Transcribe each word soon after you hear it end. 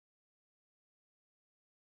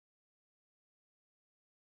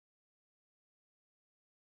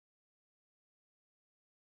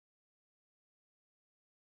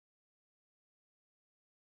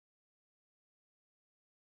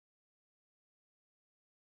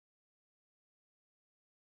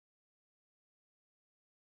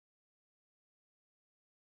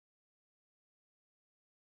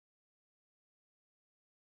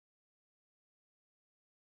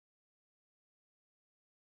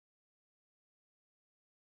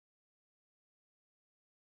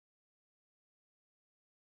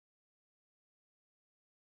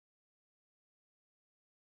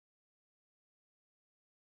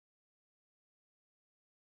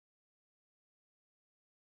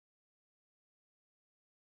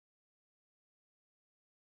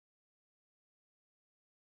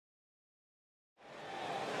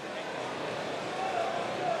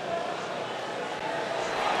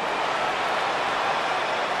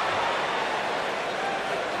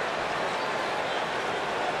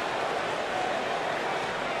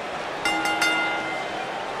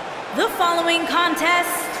The following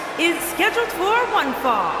contest is scheduled for one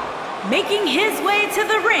fall. Making his way to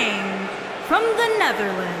the ring from the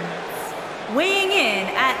Netherlands, weighing in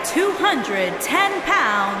at 210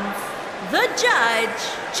 pounds, the judge,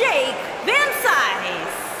 Jake Van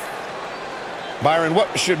Sice. Byron,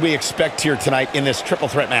 what should we expect here tonight in this triple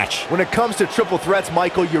threat match? When it comes to triple threats,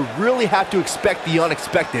 Michael, you really have to expect the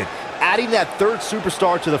unexpected. Adding that third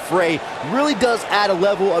superstar to the fray really does add a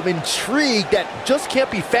level of intrigue that just can't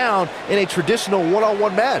be found in a traditional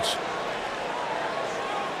one-on-one match.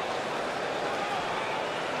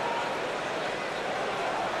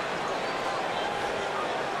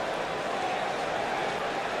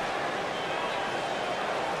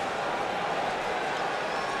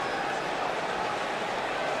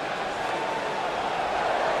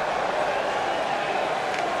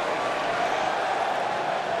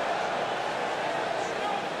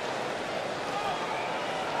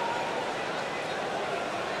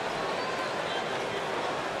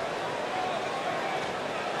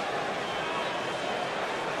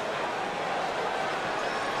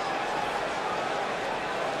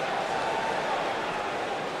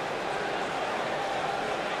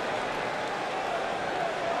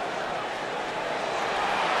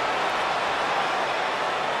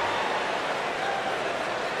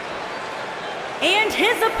 And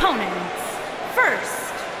his opponents,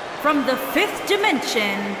 first, from the fifth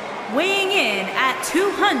dimension, weighing in at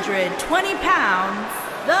 220 pounds,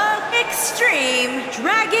 the Extreme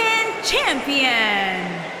Dragon Champion,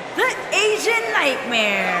 the Asian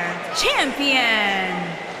Nightmare Champion.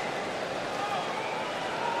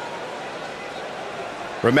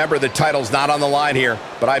 Remember, the title's not on the line here,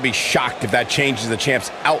 but I'd be shocked if that changes the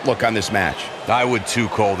champ's outlook on this match. I would too,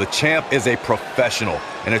 Cole. The champ is a professional,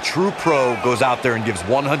 and a true pro goes out there and gives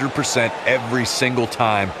 100% every single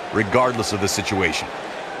time, regardless of the situation.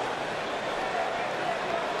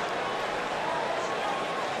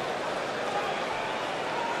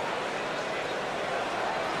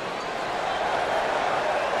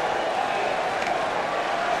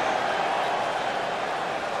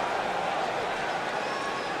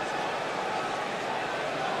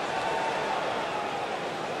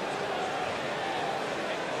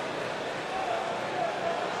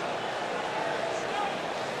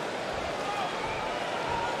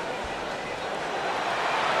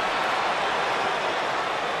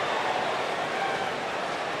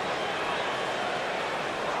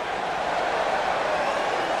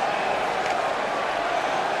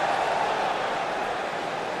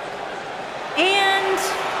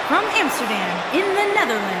 From Amsterdam in the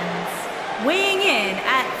Netherlands, weighing in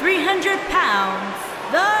at 300 pounds,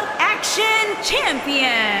 the Action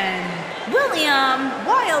Champion, William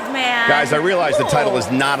Wildman. Guys, I realize the title is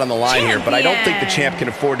Wolf not on the line Champion. here, but I don't think the champ can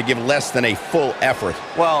afford to give less than a full effort.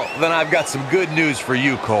 Well, then I've got some good news for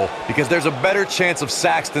you, Cole, because there's a better chance of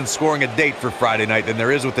Saxton scoring a date for Friday night than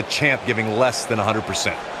there is with the champ giving less than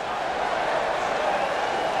 100%.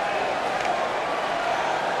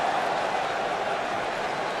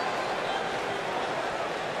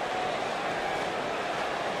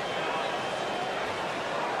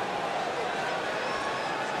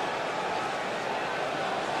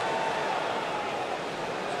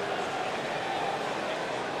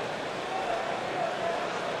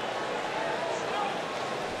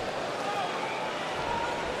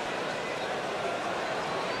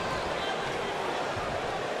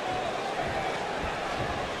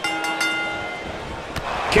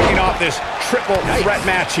 Kicking off this triple threat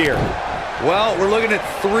match here. Well, we're looking at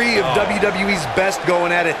three of WWE's best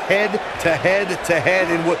going at it head to head to head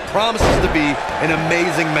in what promises to be an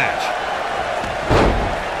amazing match.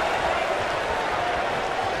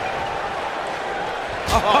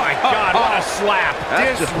 Oh my God, what a slap.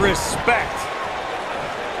 Disrespect.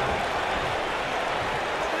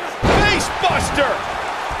 Face buster.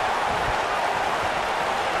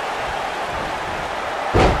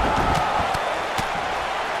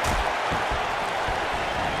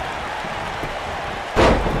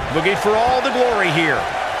 Looking for all the glory here.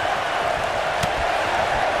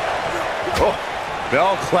 Oh,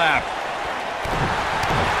 bell clap.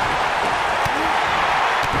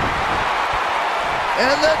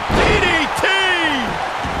 And the DDT!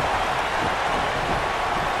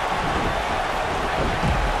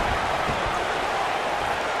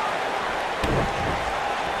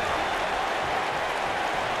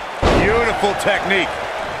 Beautiful technique.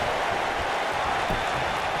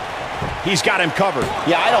 He's got him covered.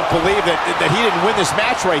 Yeah, I don't believe that he didn't win this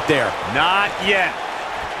match right there. Not yet.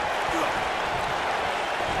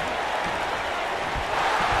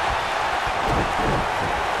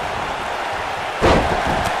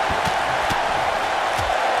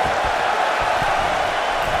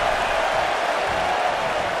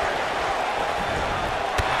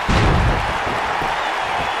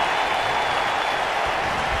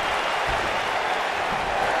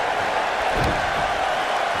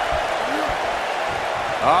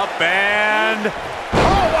 Up and...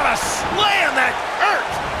 oh, what a slam! That hurt!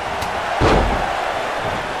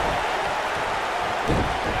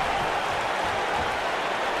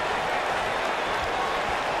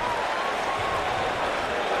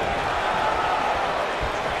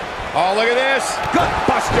 Oh, look at this. Gut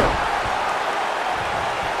buster.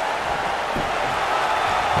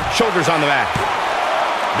 Shoulders on the mat.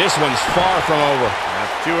 This one's far from over.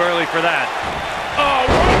 That's too early for that. Oh,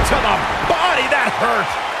 right to the body. That hurt.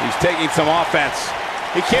 He's taking some offense.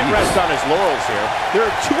 He can't rest on his laurels here. There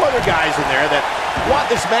are two other guys in there that want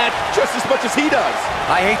this match just as much as he does.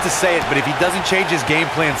 I hate to say it, but if he doesn't change his game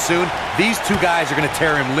plan soon, these two guys are going to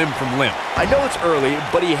tear him limb from limb. I know it's early,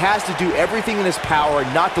 but he has to do everything in his power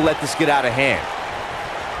not to let this get out of hand.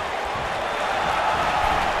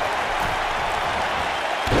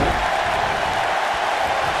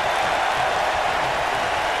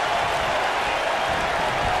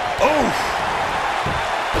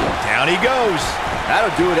 Down he goes.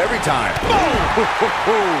 That'll do it every time. Boom!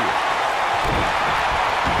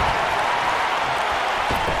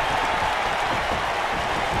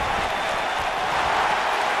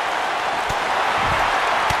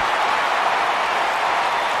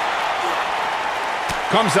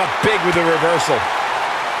 Comes up big with the reversal.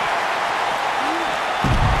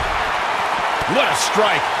 What a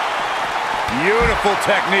strike. Beautiful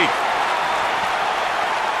technique.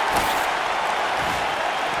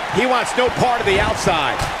 He wants no part of the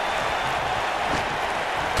outside.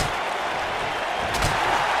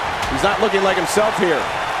 He's not looking like himself here.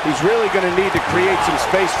 He's really going to need to create some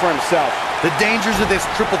space for himself. The dangers of this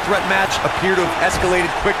triple threat match appear to have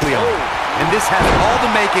escalated quickly on him. And this has all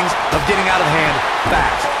the makings of getting out of hand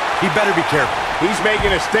fast. He better be careful. He's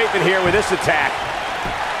making a statement here with this attack.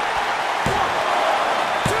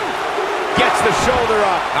 Gets the shoulder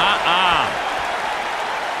up.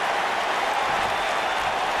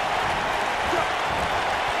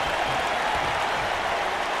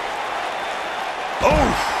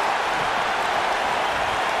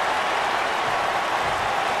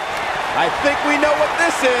 I think we know what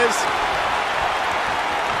this is.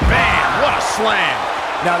 Man, what a slam.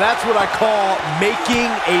 Now that's what I call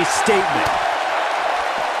making a statement.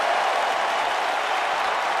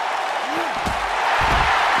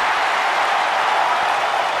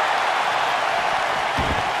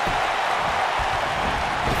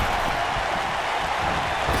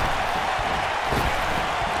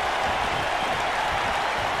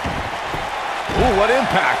 Ooh, what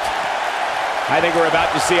impact. I think we're about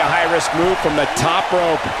to see a high-risk move from the top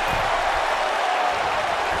rope.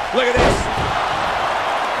 Look at this.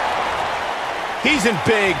 He's in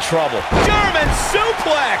big trouble. German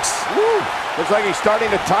suplex. Woo. Looks like he's starting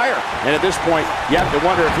to tire. And at this point, you have to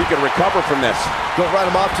wonder if he can recover from this. Don't write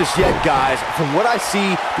him off just yet, guys. From what I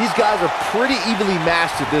see, these guys are pretty evenly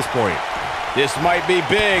matched at this point. This might be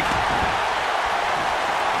big.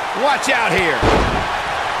 Watch out here.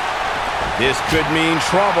 This could mean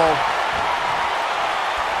trouble.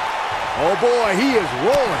 Oh boy, he is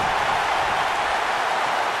rolling.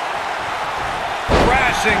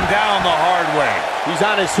 Crashing down the hard way. He's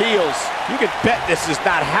on his heels. You can bet this is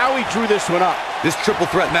not how he drew this one up. This triple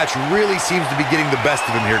threat match really seems to be getting the best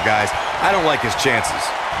of him here, guys. I don't like his chances.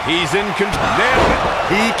 He's in control.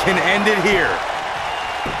 He can end it here.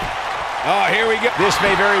 Oh, here we go. This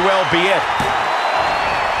may very well be it.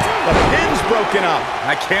 The pin's broken up.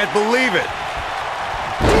 I can't believe it.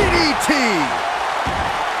 DDT.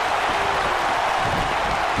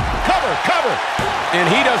 Cover. And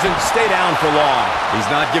he doesn't stay down for long. He's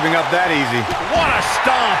not giving up that easy. What a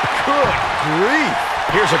stomp. Good grief.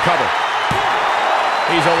 Here's a cover.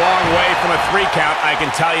 He's a long way from a 3 count, I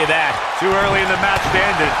can tell you that. Too early in the match to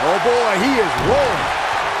end it. Oh boy, he is rolling.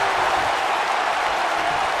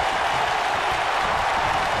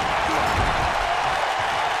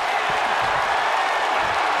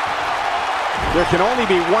 There can only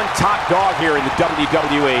be one top dog here in the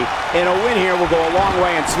WWE, and a win here will go a long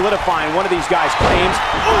way in solidifying one of these guys' claims.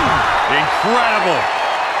 Ooh, incredible.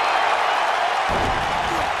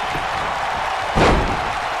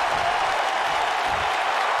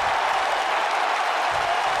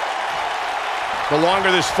 The longer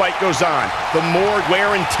this fight goes on, the more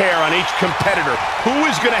wear and tear on each competitor. Who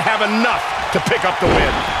is going to have enough to pick up the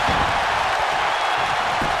win?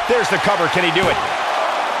 There's the cover. Can he do it?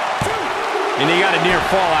 And he got a near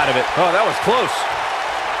fall out of it. Oh, that was close.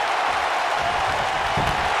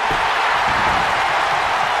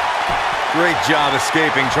 Great job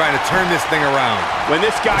escaping, trying to turn this thing around. When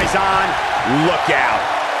this guy's on, look out.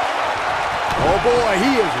 Oh boy,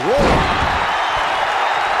 he is rolling.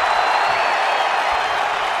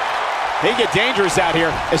 They get dangerous out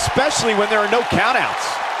here, especially when there are no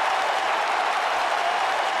countouts.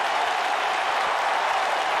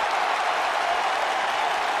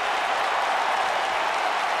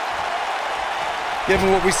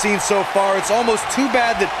 Given what we've seen so far, it's almost too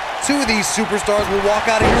bad that two of these superstars will walk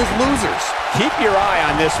out of here as losers. Keep your eye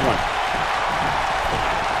on this one.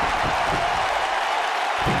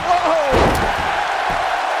 Whoa!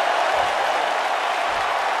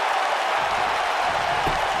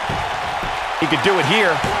 He could do it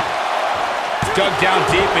here. Dug down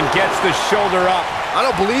deep and gets the shoulder up. I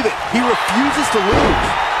don't believe it. He refuses to lose.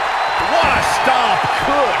 What a stomp.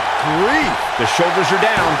 Good grief. The shoulders are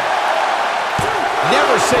down.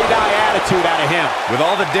 Never say die attitude out of him. With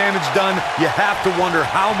all the damage done, you have to wonder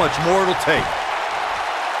how much more it'll take.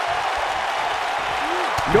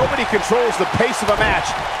 Nobody controls the pace of a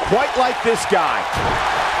match quite like this guy.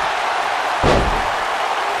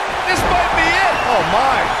 This might be it. Oh,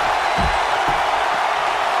 my.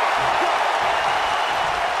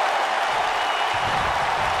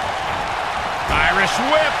 Irish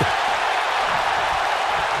whip.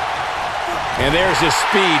 And there's his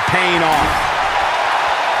speed paying off.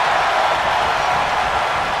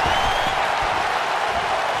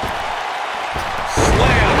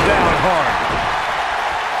 Slam down hard.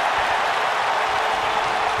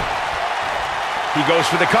 He goes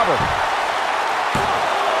for the cover.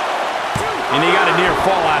 And he got a near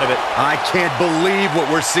fall out of it. I can't believe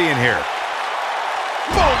what we're seeing here.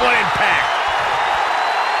 Boom, what impact.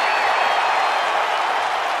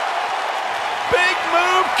 Big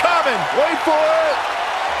move coming. Wait for it.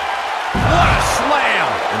 What a slam.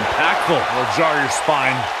 Impactful. Will jar your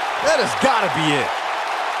spine. That has got to be it.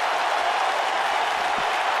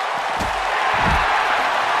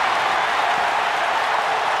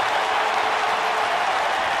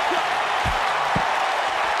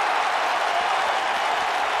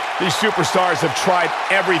 These superstars have tried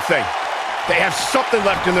everything. They have something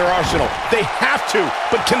left in their arsenal. They have to,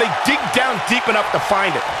 but can they dig down deep enough to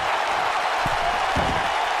find it?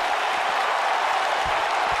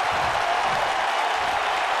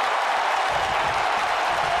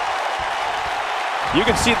 You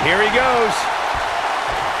can see, here he goes.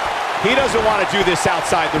 He doesn't want to do this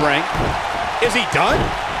outside the ring. Is he done?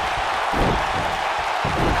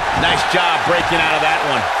 Nice job breaking out of that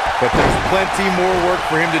one. But there's plenty more work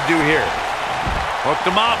for him to do here. Hooked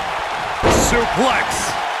him up. Suplex.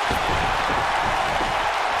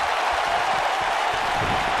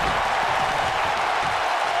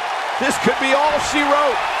 This could be all she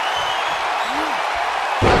wrote.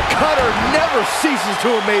 The cutter never ceases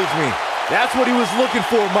to amaze me. That's what he was looking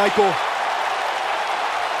for, Michael.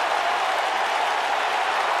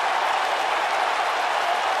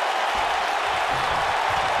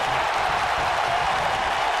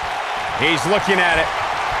 He's looking at it.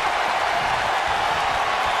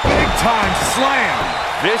 Big time slam.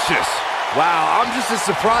 Vicious. Wow, I'm just as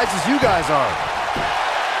surprised as you guys are.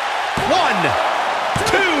 1,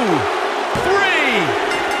 2,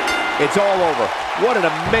 3. It's all over. What an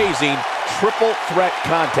amazing triple threat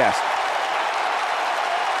contest.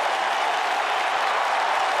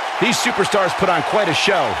 These superstars put on quite a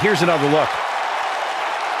show. Here's another look.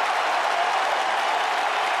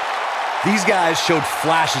 These guys showed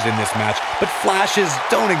flashes in this match, but flashes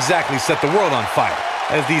don't exactly set the world on fire,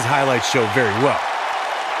 as these highlights show very well.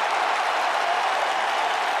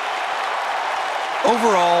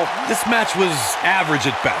 Overall, this match was average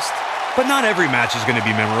at best, but not every match is going to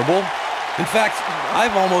be memorable. In fact,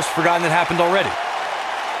 I've almost forgotten it happened already.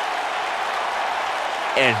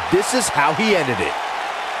 And this is how he ended it.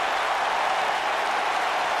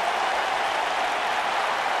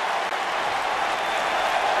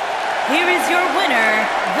 Here is your winner,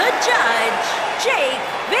 the judge, Jake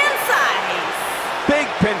Van Sice. Big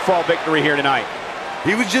pinfall victory here tonight.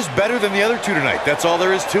 He was just better than the other two tonight. That's all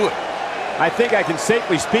there is to it. I think I can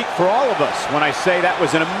safely speak for all of us when I say that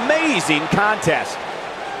was an amazing contest.